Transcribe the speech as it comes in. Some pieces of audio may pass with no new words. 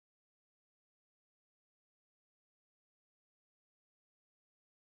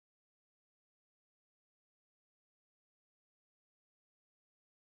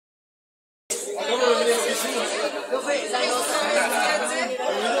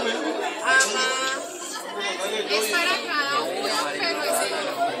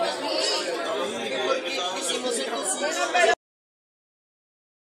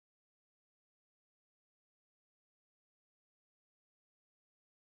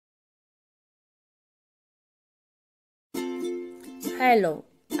Hello,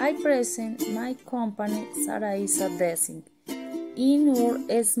 I present my company Saraiza Design. In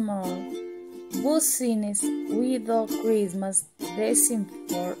our small business, we do Christmas design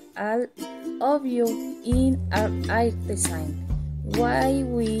for all of you in our art design. Why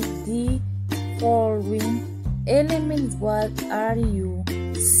we the following elements? What are you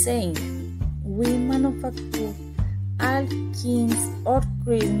saying? We manufacture all kinds of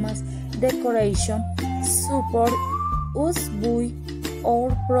Christmas decoration, support us buy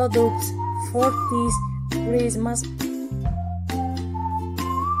our products for this Christmas.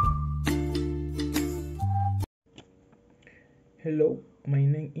 Hello, my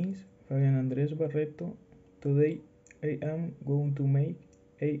name is Fabian Andres Barreto. Today I am going to make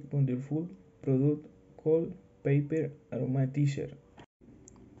a wonderful product called paper aromatizer.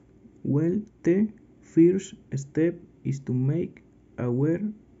 Well, the first step is to make our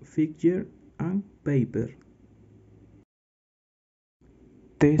figure and paper.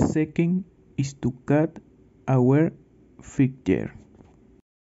 The second is to cut our figure.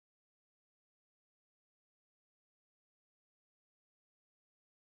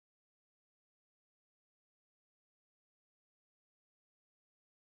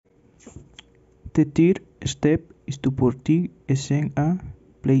 The third step is to put send a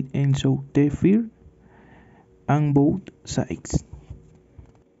plate and sew the fir on both sides.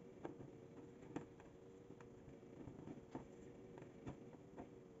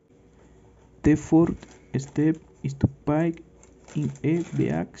 The fourth step is to pack in a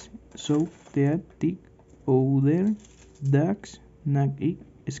bag so that the other dogs not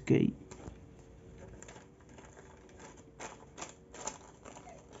escape.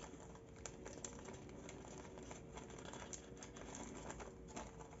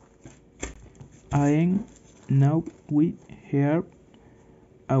 I am now with here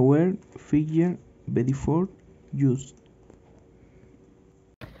our figure ready for use.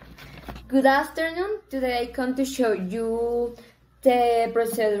 Good afternoon. Today I come to show you the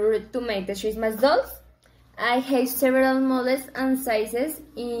procedure to make the Christmas dolls. I have several models and sizes.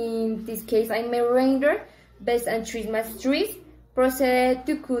 In this case, I made reindeer based on Christmas trees. Proceed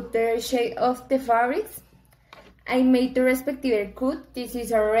to cut the shape of the fabrics. I made the respective cut. This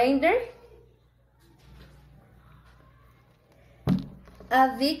is a reindeer, a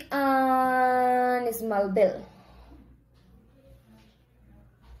big and small bell.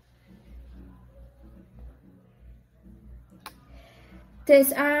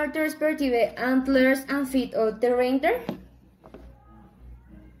 These are the respective antlers and feet of the reindeer.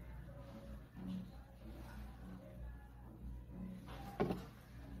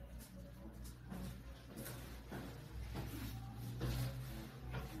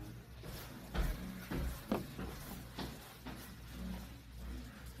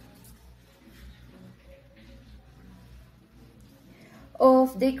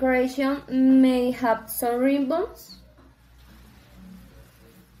 Of decoration may have some ribbons.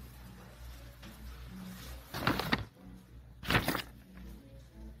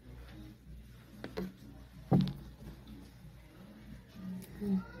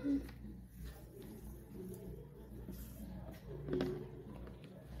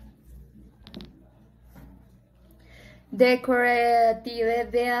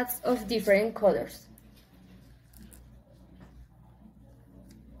 Decorative beads of different colors.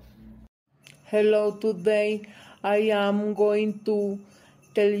 Hello, today I am going to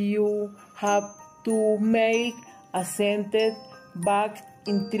tell you how to make a scented bag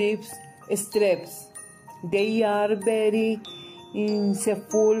in three steps. They are very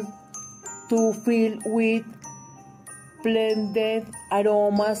useful to fill with blended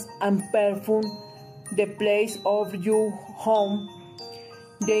aromas and perfume the place of your home.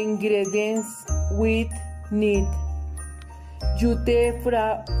 The ingredients we need: jute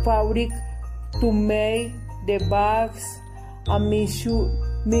fabric to make the bags, a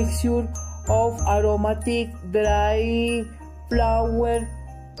mixture of aromatic dry flower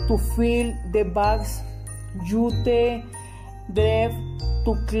to fill the bags, jute thread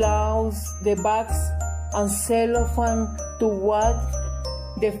to close the bags, and cellophane to wrap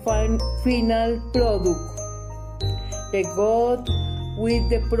the final product. The goal with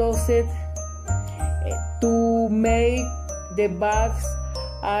the process to make the bags,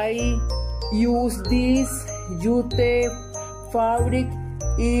 I use this jute fabric.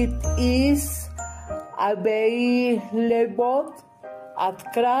 It is available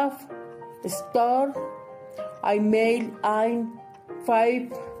at craft store. I made a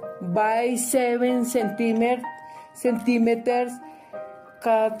 5 by 7 centimeters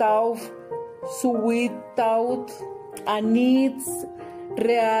cutout without and it's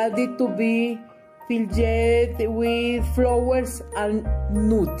ready to be filled with flowers and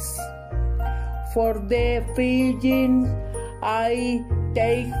nuts. For the filling, I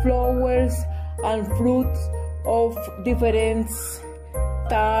take flowers and fruits of different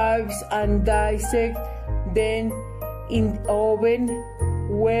types and dissect them in the oven.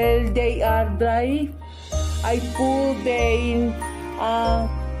 When they are dry, I put them in a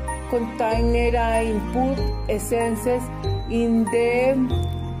container and put essences in them,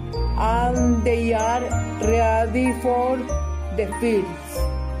 and they are ready for the fields.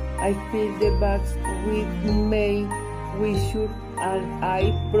 I fill the bags with my mixture and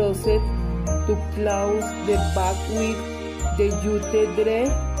I proceed to close the bag with the jute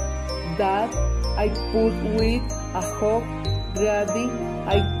that I put with a hook ready.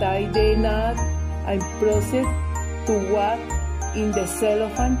 I tie the knot and proceed to what in the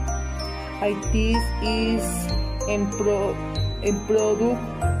cellophane. This is a product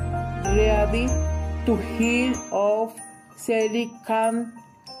ready to heal of silly can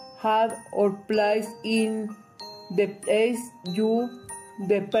have or place in the place you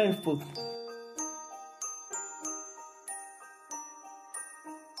the perfume.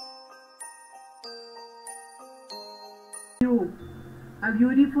 A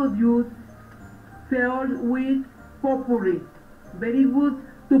beautiful youth filled with potpourri, very good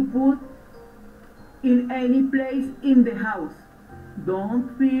to put in any place in the house.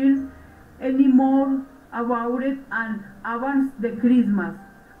 Don't feel any more about it and advance the Christmas.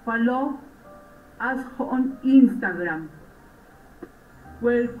 Follow us on Instagram.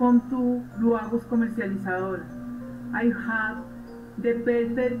 Welcome to Luagos Comercializadora. I have the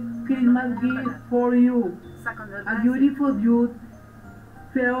perfect Christmas gift for you. A beautiful youth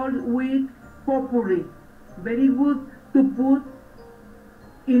filled with potpourri, very good to put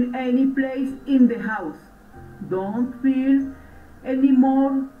in any place in the house. Don't feel any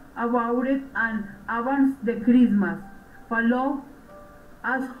more about it and advance the Christmas. Follow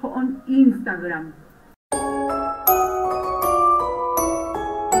us on Instagram.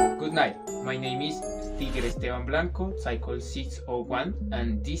 Good night, my name is Sticker Esteban Blanco, Cycle 601,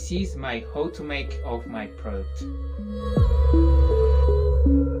 and this is my how to make of my product.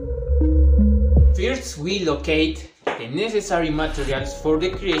 First, we locate the necessary materials for the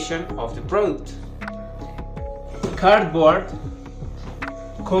creation of the product. Cardboard,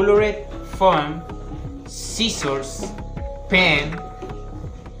 colored foam, scissors, pen,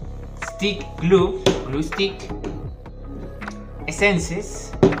 stick glue stick,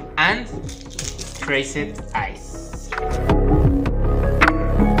 essences, and traced ice.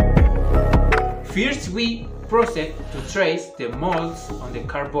 First, we proceed to trace the molds on the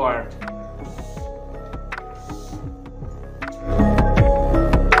cardboard.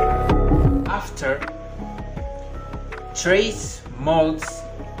 After trace molds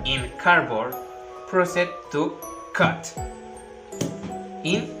in cardboard, proceed to cut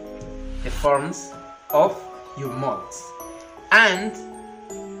in the forms of your molds and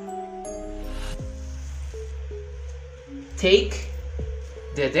take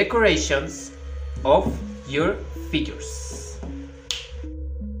the decorations of your figures.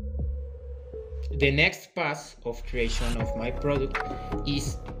 The next pass of creation of my product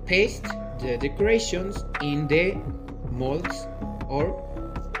is paste the decorations in the molds or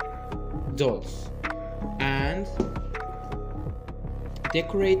dolls and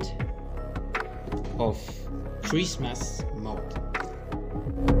decorate of Christmas mode.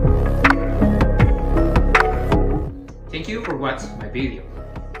 Thank you for watching my video.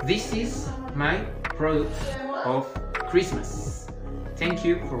 This is my product of Christmas. Thank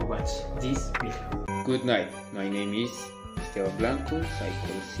you for watching this video. Good night, my name is Esteban Blanco,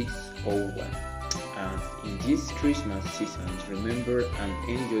 Cycle 601, and in this Christmas season remember and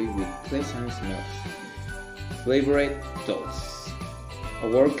enjoy with pleasant smells, flavored dolls, a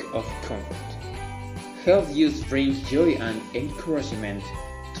work of comfort. Help you bring joy and encouragement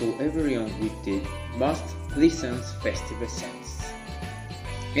to everyone with the most pleasant festive scents.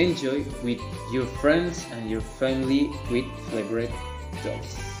 Enjoy with your friends and your family with flavored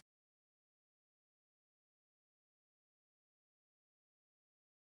dolls.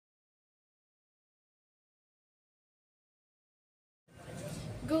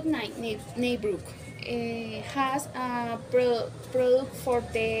 Good night, Neighbrook. Has a product for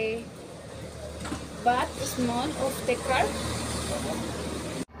the back small of the car.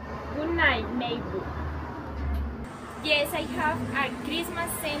 Good night, neighbor. Yes, I have a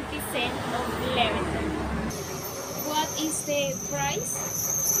Christmas scenty scent of lavender. What is the price?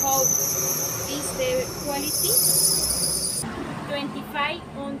 How is the quality?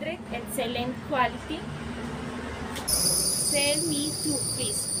 2500, excellent quality. Sell me 2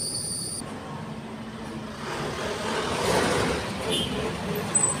 pieces.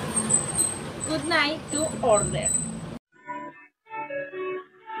 order.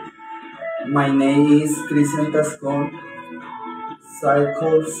 My name is Christian Tascon,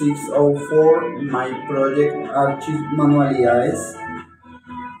 Cycle 604. My project Archis Manualidades.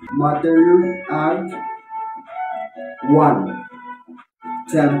 Material are 1.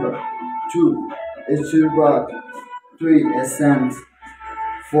 Temper. 2. Stirrup. 3. Essence.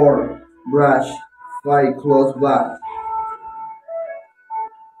 4. Brush. 5. Cloth bath.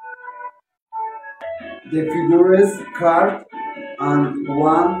 The figures card and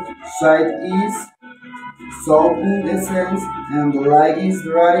one side is soaking essence and the leg is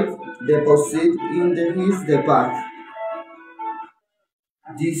dry, deposit in the bath.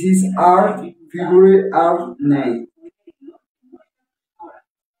 This is art, figure art made.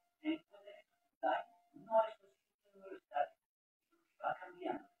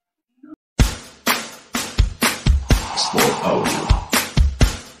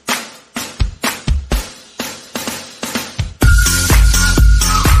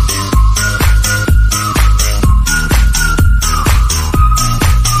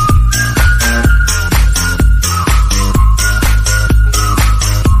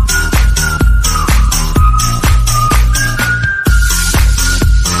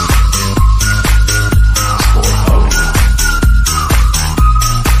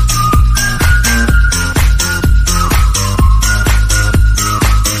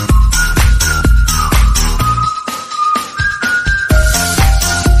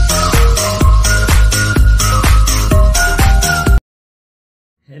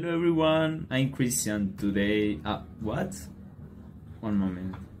 Hello everyone, I'm Christian. Today, what? One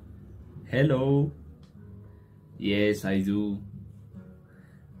moment. Hello. Yes, I do.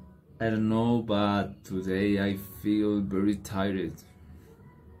 I don't know, but today I feel very tired.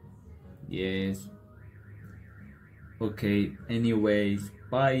 Yes. Okay, anyways,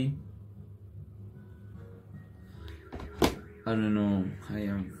 bye. I don't know,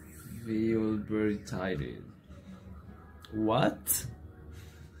 feel very tired. What?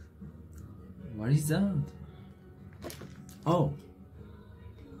 What is that? Oh.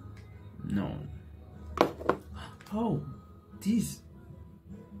 No. Oh, this.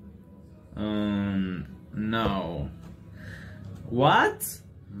 No. What?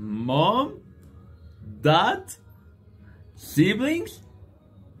 Mom? Dad? Siblings?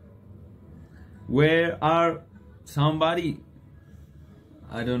 Where are somebody?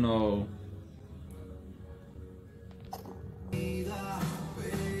 I don't know.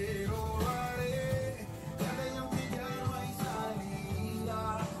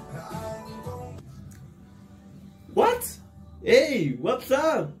 What? Hey, what's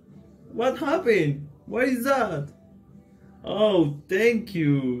up? What happened? What is that? Oh, thank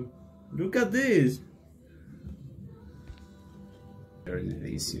you. Look at this. Very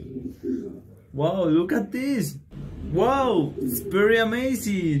delicious. Wow, look at this. Wow, it's very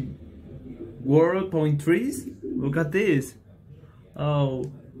amazing. World point trees. Look at this. Oh,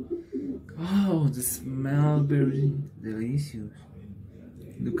 the smell very delicious.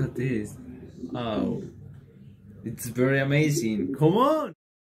 Look at this. Oh. It's very amazing. Come on!